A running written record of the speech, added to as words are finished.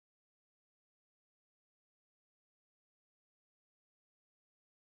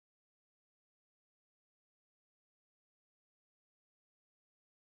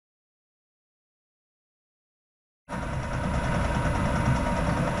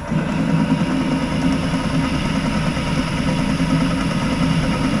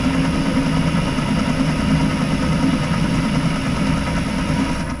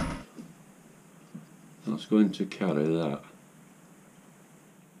going to carry that.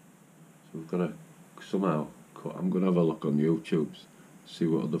 So we've got to somehow cut. I'm going to have a look on YouTube, see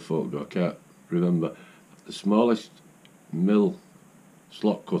what other folk do. I can't remember. The smallest mill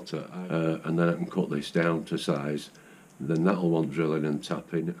slot cutter, and then I can cut this down to size. Then that'll want drilling and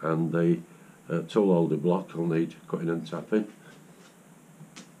tapping, and the tool holder block will need cutting and tapping.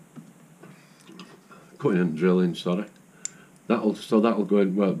 Cutting and drilling, sorry. That'll go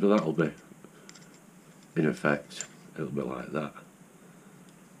in, well, that'll be, in effect, it'll be like that.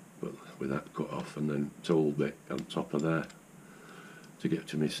 But with that cut off, and then tool bit on top of there to get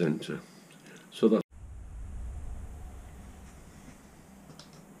to my centre. So that's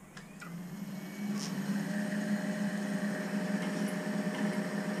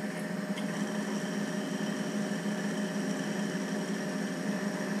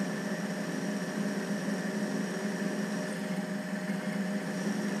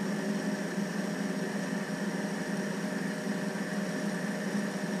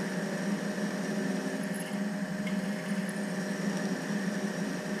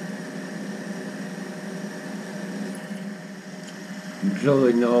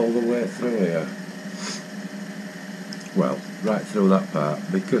drilling all the way through here. Well, right through that part,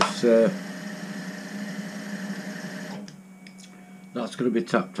 because that's going to be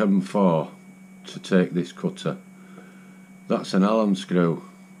tapped M4 to take this cutter. That's an Allen screw.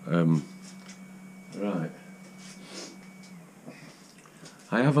 Right.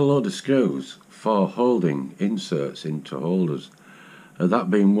 I have a load of screws for holding inserts into holders. That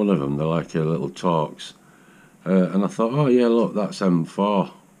being one of them, they're like little Torx. And I thought, oh yeah, look, that's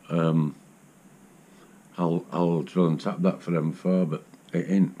M4. I'll drill and tap that for M4, but it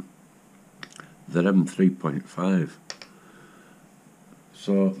ain't. They're M3.5.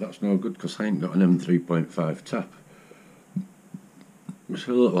 So that's no good, because I ain't got an M3.5 tap. It's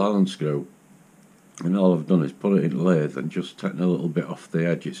a little Allen screw, and all I've done is put it in lathe and just taken a little bit off the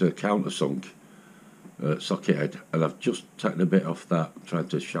edge. It's a countersunk socket head, and I've just taken a bit off that, tried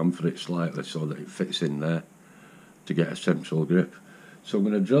to chamfer it slightly so that it fits in there to get a central grip. So I'm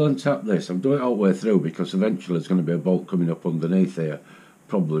going to drill and tap this. I'm doing it all the way through because eventually there's going to be a bolt coming up underneath here.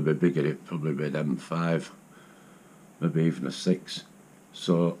 Probably be bigger, it'd probably be an M5, maybe even a 6.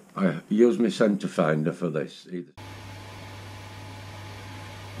 So I use my centre finder for this.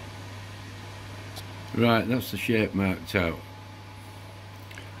 Right, that's the shape marked out.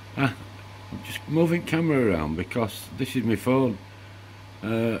 I'm just moving camera around because this is my phone,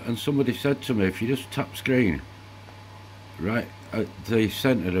 and somebody said to me, if you just tap screen right at the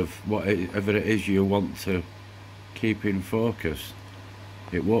centre of whatever it is you want to keep in focus,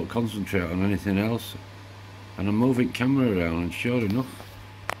 it won't concentrate on anything else. And I'm moving camera around, and sure enough,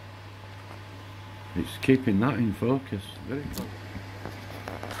 it's keeping that in focus. Very good.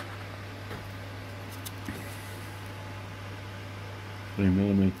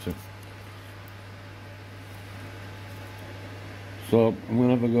 .3mm. So I'm going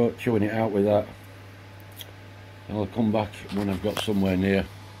to have a go at chewing it out with that. I'll come back when I've got somewhere near.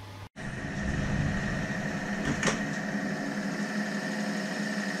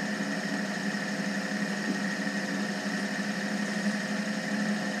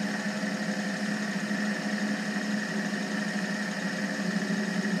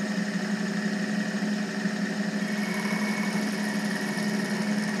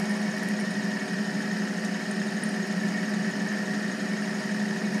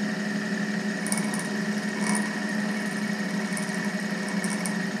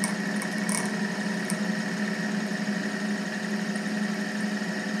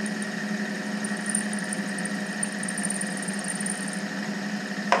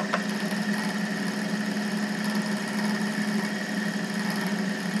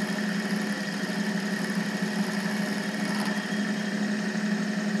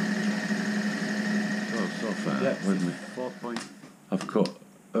 I've cut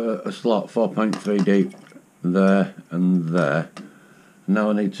a slot 4.3 deep there and there. Now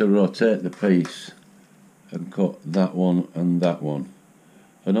I need to rotate the piece and cut that one and that one,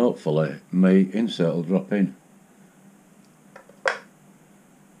 and hopefully my insert will drop in.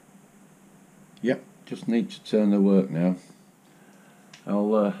 Yep, just need to turn the work now.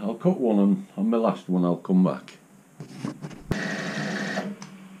 I'll cut one, and on my last one I'll come back.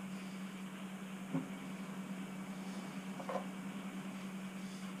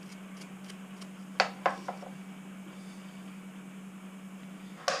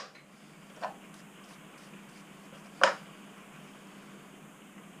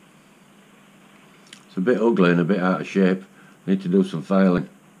 It's a bit ugly and a bit out of shape. Need to do some filing.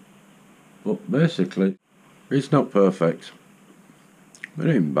 But basically, it's not perfect, but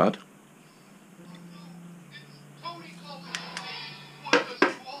it ain't bad.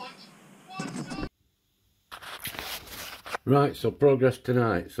 Right, so progress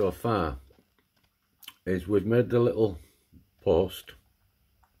tonight so far is we've made the little post.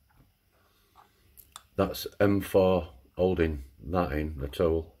 That's M4 holding that in, the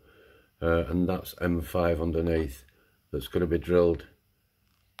tool, and that's M5 underneath that's going to be drilled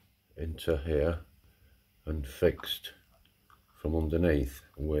into here and fixed from underneath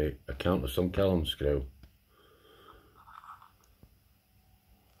with a countersunk Allen screw.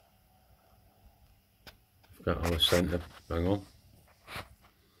 I've got our centre, hang on,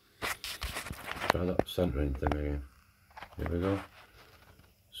 try that centering thing again, here we go.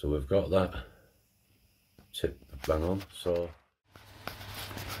 So we've got that tip bang on. So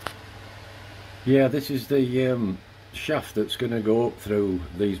yeah, this is the shaft that's going to go up through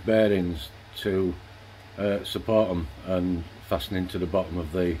these bearings to support them and fasten into the bottom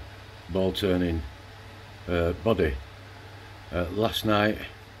of the ball turning body. Last night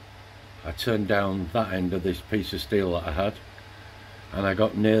I turned down that end of this piece of steel that I had, and I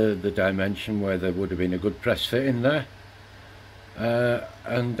got near the dimension where there would have been a good press fit in there,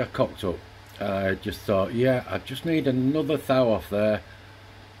 and I cocked up. I just thought, yeah, I just need another thou off there,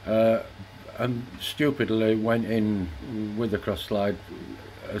 and stupidly went in with the cross slide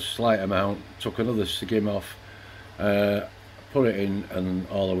a slight amount, took another skim off, put it in, and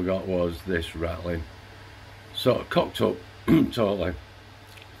all we got was this rattling. So I cocked up totally,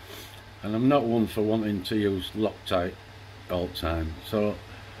 and I'm not one for wanting to use Loctite all the time, so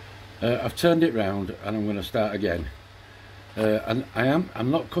I've turned it round and I'm going to start again. And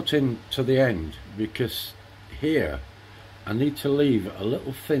I'm not cutting to the end, because here I need to leave a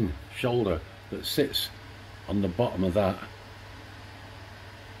little thin shoulder that sits on the bottom of that,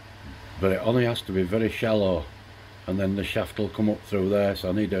 but it only has to be very shallow, and then the shaft will come up through there. So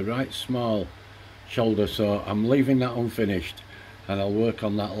I need a right small shoulder, so I'm leaving that unfinished and I'll work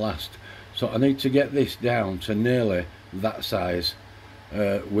on that last. So I need to get this down to nearly that size,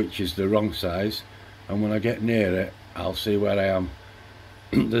 which is the wrong size, and when I get near it I'll see where I am.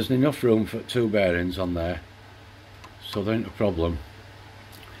 There's enough room for 2 bearings on there, so there ain't a problem,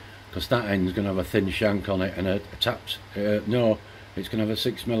 because that end's going to have a thin shank on it and a tapped, no, it's going to have a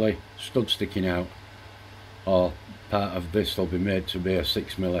 6mm stud sticking out, or part of this will be made to be a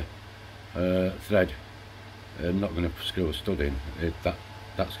 6mm thread. I'm not going to screw a stud in,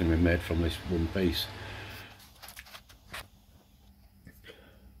 that's going to be made from this one piece.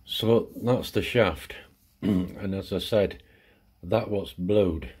 So that's the shaft. And as I said, that what's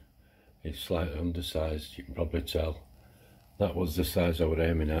blued is slightly undersized, you can probably tell. That was the size I was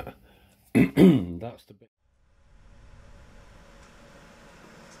aiming at. That's the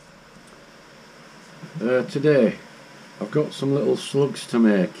bit. Today I've got some little slugs to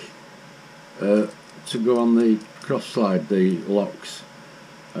make to go on the cross slide, the locks.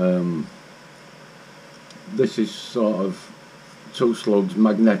 This is sort of 2 slugs,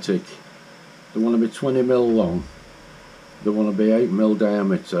 magnetic. They want to be 20mm long, they want to be 8mm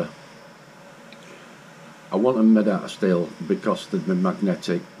diameter. I want them made out of steel because they'd be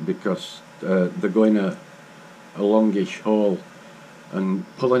magnetic, because they're going a longish hole, and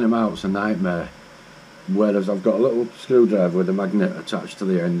pulling them out's a nightmare. Whereas I've got a little screwdriver with a magnet attached to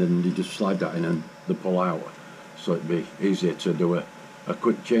the end, and you just slide that in and they pull out, so it'd be easier to do a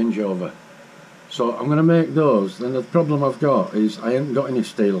quick changeover. So I'm going to make those. Then the problem I've got is I haven't got any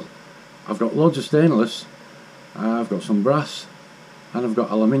steel. I've got loads of stainless, I've got some brass, and I've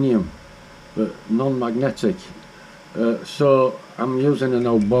got aluminium, but non-magnetic. So I'm using an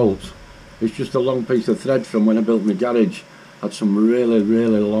old bolt. It's just a long piece of thread from when I built my garage. I had some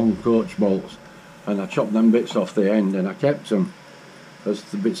really long coach bolts, and I chopped them bits off the end and I kept them as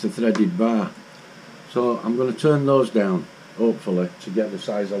the bits of threaded bar. So I'm going to turn those down, hopefully, to get the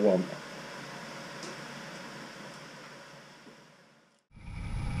size I want.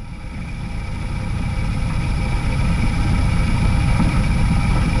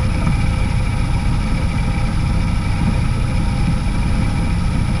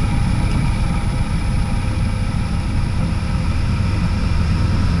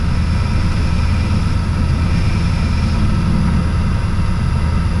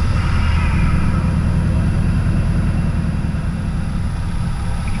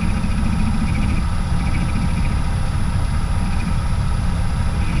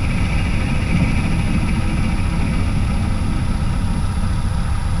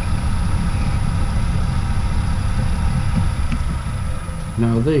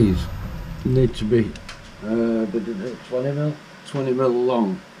 Now these need to be 20mm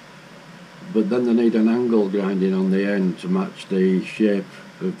long, but then they need an angle grinding on the end to match the shape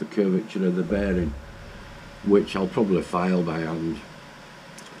of the curvature of the bearing, which I'll probably file by hand.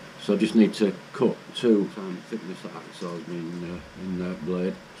 So I just need to cut 2 times thickness that hacksaws me in the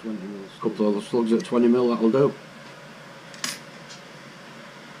blade. 20mm. A couple of the slugs at 20mm, that'll do.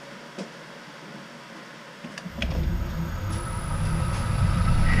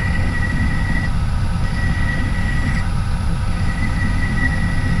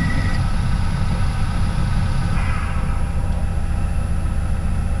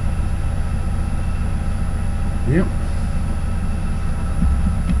 Yep.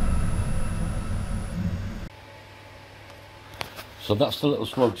 So that's the little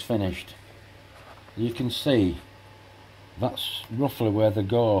slugs finished. You can see that's roughly where they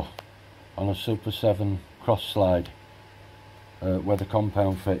go on a Super 7 cross slide, where the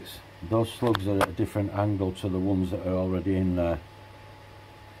compound fits. Those slugs are at a different angle to the ones that are already in there.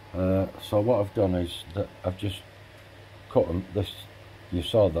 So what I've done is that I've just cut them. This, you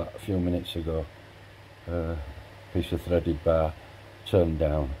saw that a few minutes ago. Piece of threaded bar turned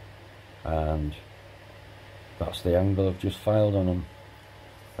down, and that's the angle I've just filed on them.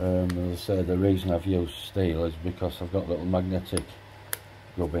 As I say, the reason I've used steel is because I've got little magnetic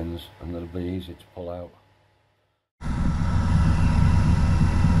gubbins and they'll be easy to pull out.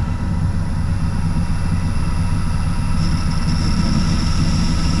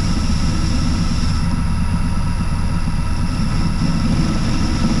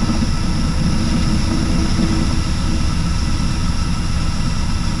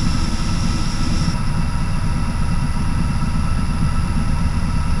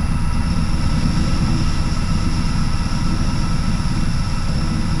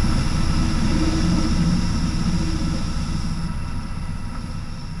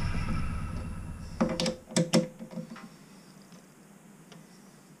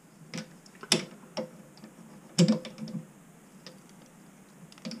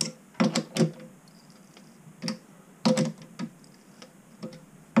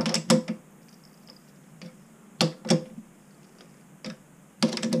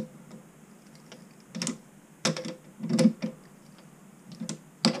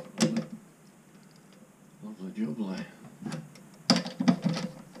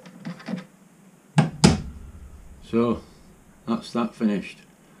 So that's that finished.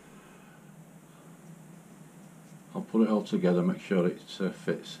 I'll put it all together, make sure it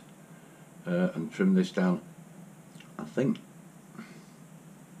fits, and trim this down. I think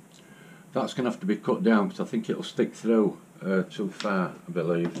that's going to have to be cut down because I think it'll stick through too far, I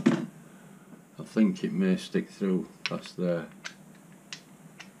believe. I think it may stick through. That's there.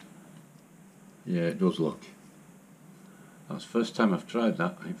 Yeah, it does look. That's the first time I've tried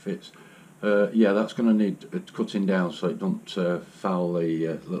that. It fits. Yeah, that's going to need cutting down so it don't foul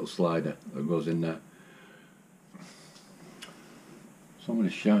the little slider that goes in there.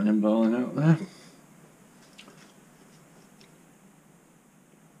 Somebody's shouting and bawling out there.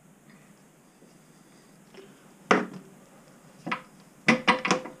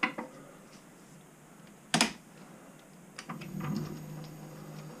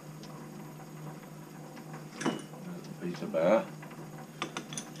 Piece of bar.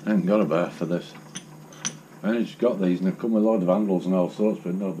 I ain't got a bar for this. I just got these and they come with a load of handles and all sorts,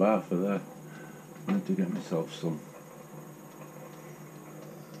 but no bar for that. I need to get myself some.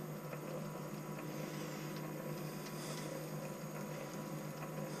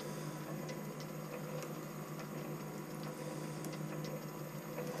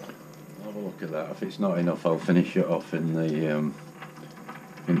 I'll have a look at that. If it's not enough, I'll finish it off in the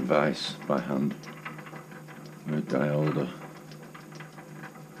in vise by hand. A die holder.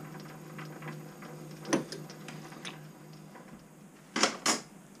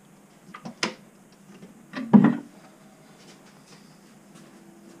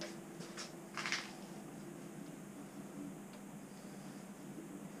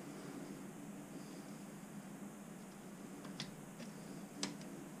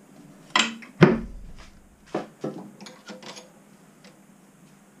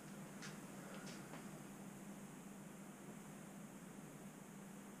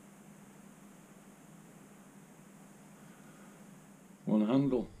 One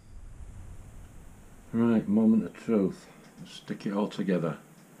handle. Right, moment of truth. Let's stick it all together.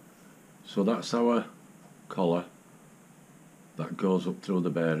 So that's our collar that goes up through the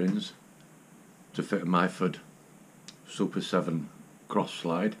bearings to fit a Myford Super 7 cross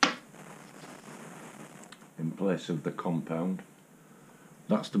slide in place of the compound.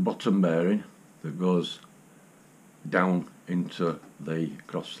 That's the bottom bearing that goes down into the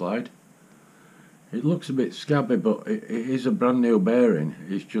cross slide. It looks a bit scabby, but it is a brand new bearing.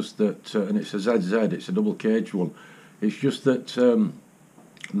 It's just that, and it's a ZZ, it's a double cage one. It's just that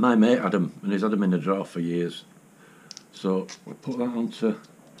my mate had them, and he's had them in a drawer for years. So we'll put that onto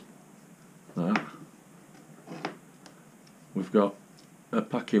a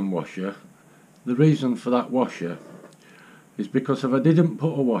packing washer. The reason for that washer is because if I didn't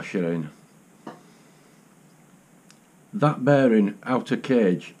put a washer in, that bearing outer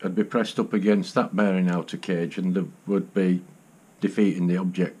cage would be pressed up against that bearing outer cage and they would be defeating the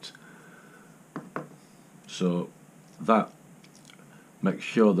object. So that makes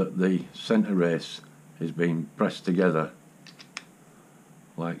sure that the centre race is being pressed together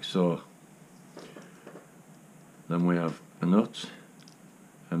like so. Then we have a nut,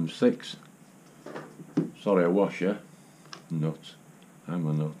 M6, sorry, a washer, nut, I'm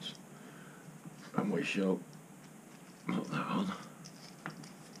a nut, and we shall put that on.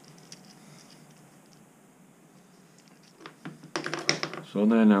 So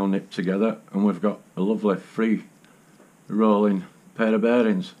they're now nipped together and we've got a lovely free rolling pair of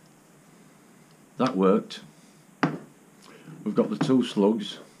bearings. That worked. We've got the two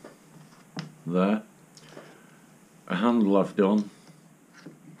slugs there, a handle I've done,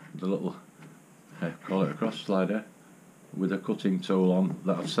 the little, call it a cross slider, with a cutting tool on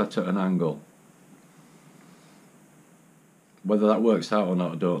that I've set at an angle. Whether that works out or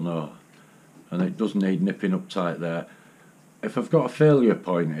not I don't know, and it does need nipping up tight there. If I've got a failure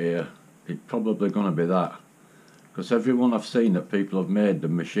point here, it's probably going to be that, because everyone I've seen that people have made, they've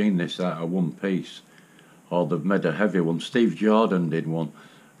machined this out of one piece, or they've made a heavy one. Steve Jordan did one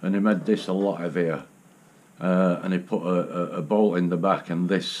and he made this a lot heavier, and he put a bolt in the back and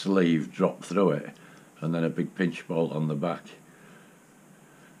this sleeve dropped through it and then a big pinch bolt on the back.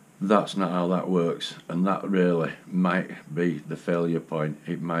 That's not how that works, and that really might be the failure point.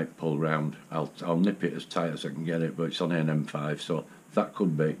 It might pull round. I'll nip it as tight as I can get it, but it's on an M5, so that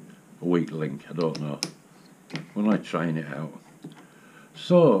could be a weak link, I don't know, when I trying it out.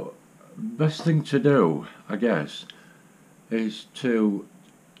 So best thing to do, I guess, is to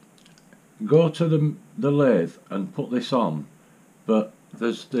go to the lathe and put this on, but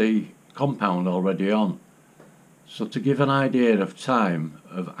there's the compound already on. So to give an idea of time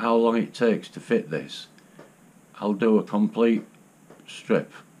of how long it takes to fit this, I'll do a complete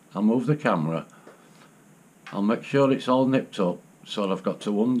strip. I'll move the camera, I'll make sure it's all nipped up, so I've got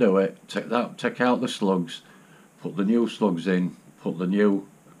to undo it, take out the slugs, put the new slugs in, put the new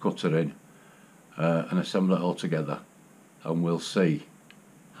cutter in, and assemble it all together, and we'll see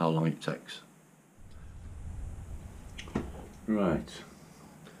how long it takes. Right,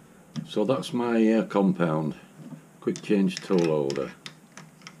 so that's my compound. Quick change tool holder.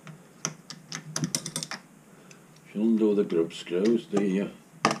 Shall undo the grub screws, the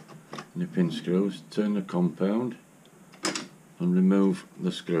nipping screws, turn the compound and remove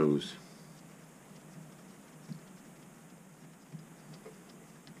the screws.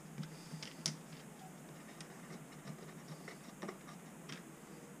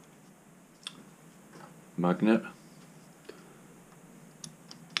 Magnet,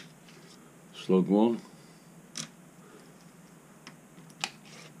 slug 1,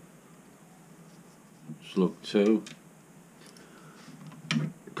 slug 2,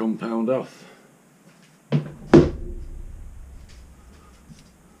 compound off,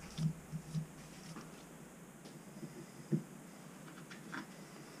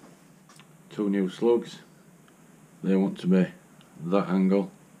 two new slugs, they want to be that angle,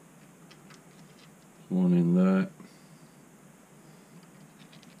 one in there,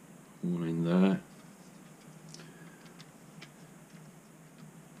 one in there,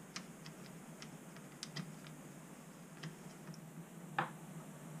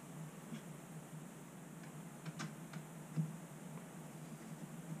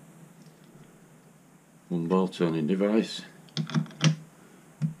 one ball turning device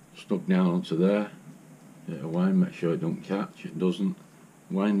stuck down onto there, bit of wine, make sure it don't catch, it doesn't.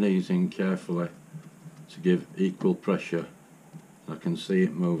 Wind these in carefully to give equal pressure. I can see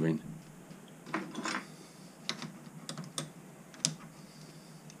it moving.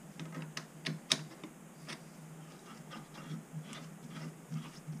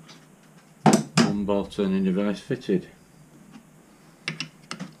 One ball turning device fitted.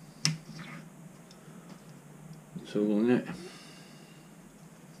 Tool in it.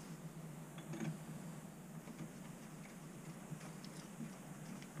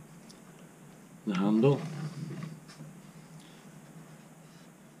 The handle.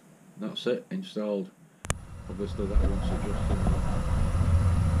 That's it, installed. Obviously that wants adjusting.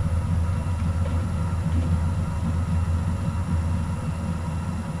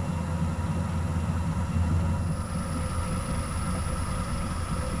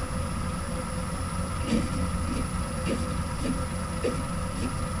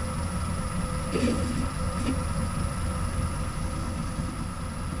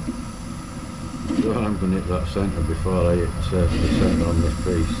 sure I'm going to hit that centre before I hit the centre on this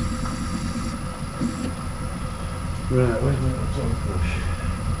piece. Right, where's my little toothbrush?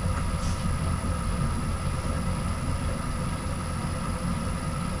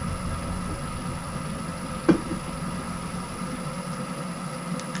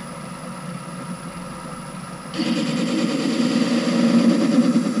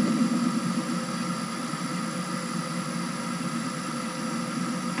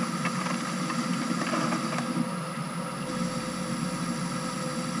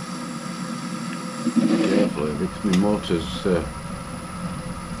 Carefully, because my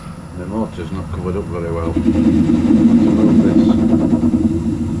motor's not covered up very well. I need to move this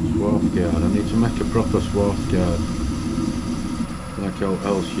swath guard. I need to make a proper swath guard. Like how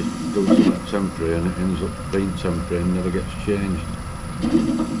else you do something temporary and it ends up being temporary and never gets changed.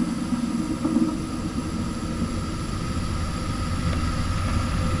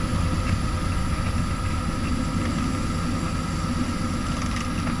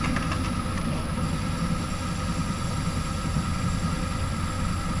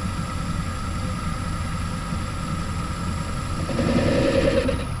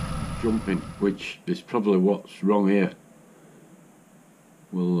 Jumping, which is probably what's wrong here.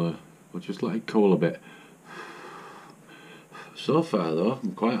 We'll just let it cool a bit. So far though,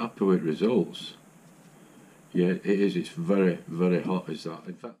 I'm quite happy with results. Yeah, it is, it's very, very hot, is that.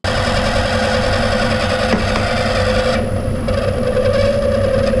 In fact,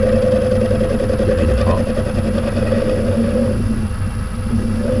 getting hot.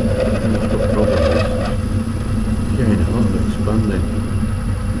 I've got problems. Getting hot and expanding.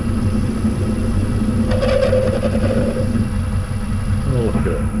 Oh, look at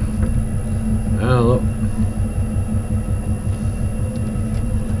it. Ah, look.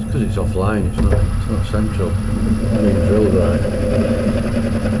 It's because it's offline, it's not central. I mean, drilled right.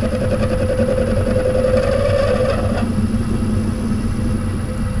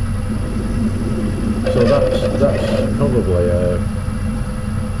 So that's probably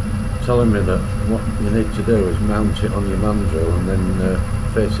telling me that what you need to do is mount it on your mandrel and then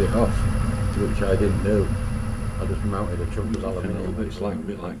face it off, which I didn't do. I just mounted a chunk of aluminium. It's like a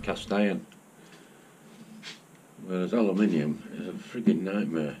bit like cast iron, whereas aluminium is a frigging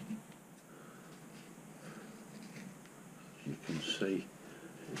nightmare. As you can see,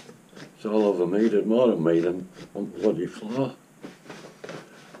 it's all over me, there's more of me than on the bloody floor.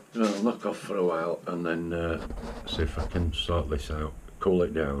 I'll knock off for a while and then see if I can sort this out, cool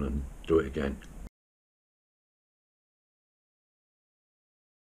it down and do it again.